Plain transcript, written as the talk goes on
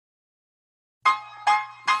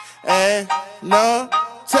Ain't no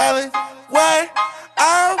telling what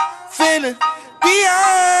I'm finna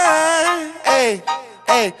beyond. Hey,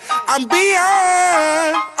 hey, I'm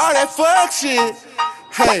beyond all that fuck shit.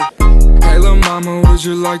 Hey. Hey lil' mama, would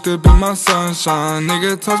you like to be my sunshine?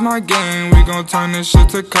 Nigga, touch my game, we gon' turn this shit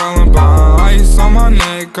to Columbine. Ice on my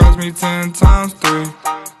neck cost me 10 times 3.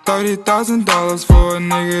 $30,000 for a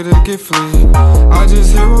nigga to get free. I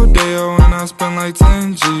just hit Rodeo and I spent like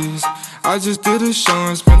 10 G's. I just did a show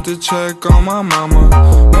and spent the check on my mama.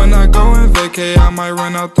 When I go and vacay, I might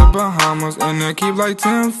run out the Bahamas. And I keep like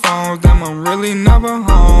 10 phones, damn I'm really never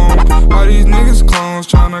home. All these niggas clones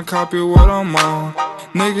tryna copy what I'm on.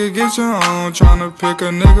 Nigga get your own, tryna pick a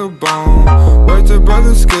nigga bone. Wait till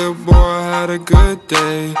brother Skip, boy I had a good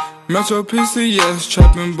day. Metro PCS,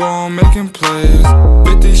 trapping ball, making plays.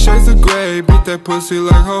 50 shades of gray, beat that pussy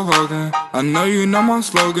like Ho Hogan. I know you know my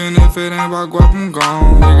slogan, if it ain't about guap, I'm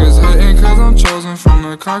gone. Niggas hating cause I'm chosen from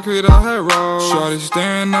the concrete I had rolled. Shorty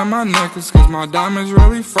staring at my necklace cause my diamonds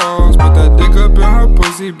really froze. Put that dick up in her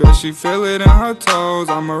pussy, bet she feel it in her toes.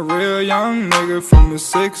 I'm a real young nigga from the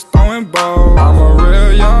 6 throwing balls. I'm a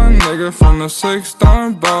real young nigga from the 6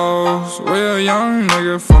 throwing balls. Real young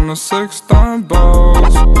nigga from the 6 throwing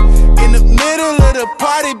balls. In the middle of the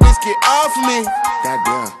party, bitch, get off me.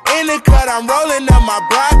 Goddamn. In the cut, I'm rolling up my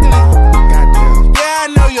broccoli. Goddamn. Yeah,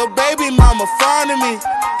 I know your baby mama fond of me.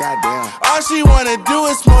 Goddamn. All she wanna do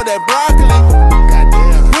is smoke that broccoli.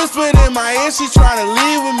 Goddamn. Whispered in my ear, she tryna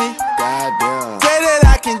leave with me. Goddamn. Say that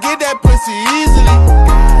I can get that pussy easily.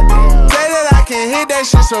 Goddamn. Say that I can hit that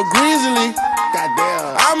shit so greasily.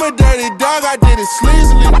 Goddamn. I'm a dirty dog, I did it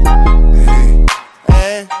sleazily.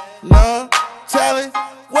 Hey, no telling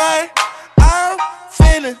what I'm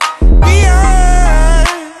finna beyond.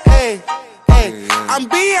 Hey, hey, I'm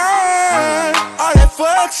beyond all that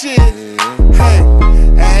fuck shit. Hey,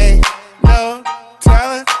 ain't no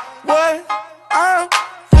telling what I'm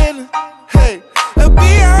finna, hey,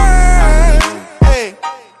 beyond. Hey,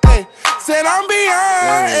 hey, said I'm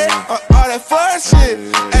beyond all that fuck shit.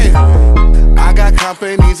 Hey. I got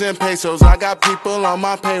companies and pesos, I got people on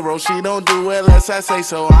my payroll. She don't do it unless I say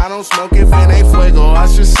so. I don't smoke if it ain't fuego. I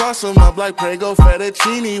should sauce them up like Prego,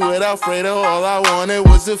 fettuccine with Alfredo. All I wanted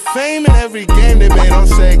was the fame in every game they made on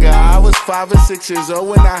Sega. I was 5 or 6 years old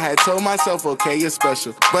when I had told myself, okay, you're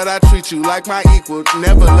special, but I treat you like my equal,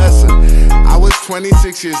 never lesser. I was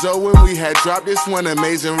 26 years old when we had dropped this one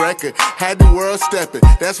amazing record. Had the world stepping,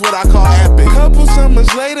 that's what I call epic. Couple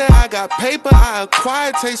summers later, I got paper. I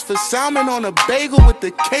acquired taste for salmon on a bagel with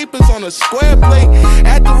the capers on a square plate.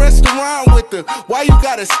 At the restaurant with the why you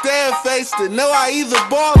gotta stare face to know I either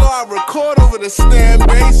ball or I record over the stand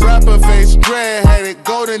bass. Rapper face, dread-headed,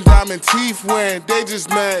 golden diamond teeth wearing. They just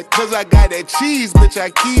mad cause I got that cheese, bitch,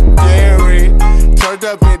 I keep daring. Turned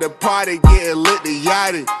up at the party, getting lit to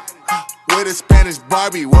Yachty. With a Spanish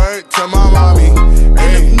Barbie, word to my mommy.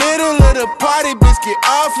 In the middle of the party, bitch, get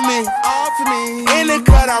off me. In the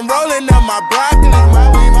cut, I'm rolling up my broccoli.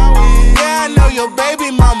 Yeah, I know your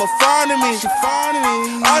baby mama fond of me.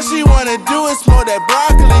 All she wanna do is smoke that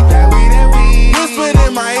broccoli. Whispered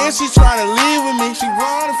in my ear, she tryna leave with me. Say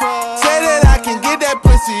that I can get that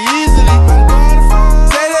pussy easily.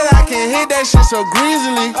 Say that I can hit that shit so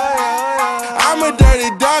greasily. I'm a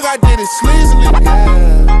dirty dog, I did it sleazily.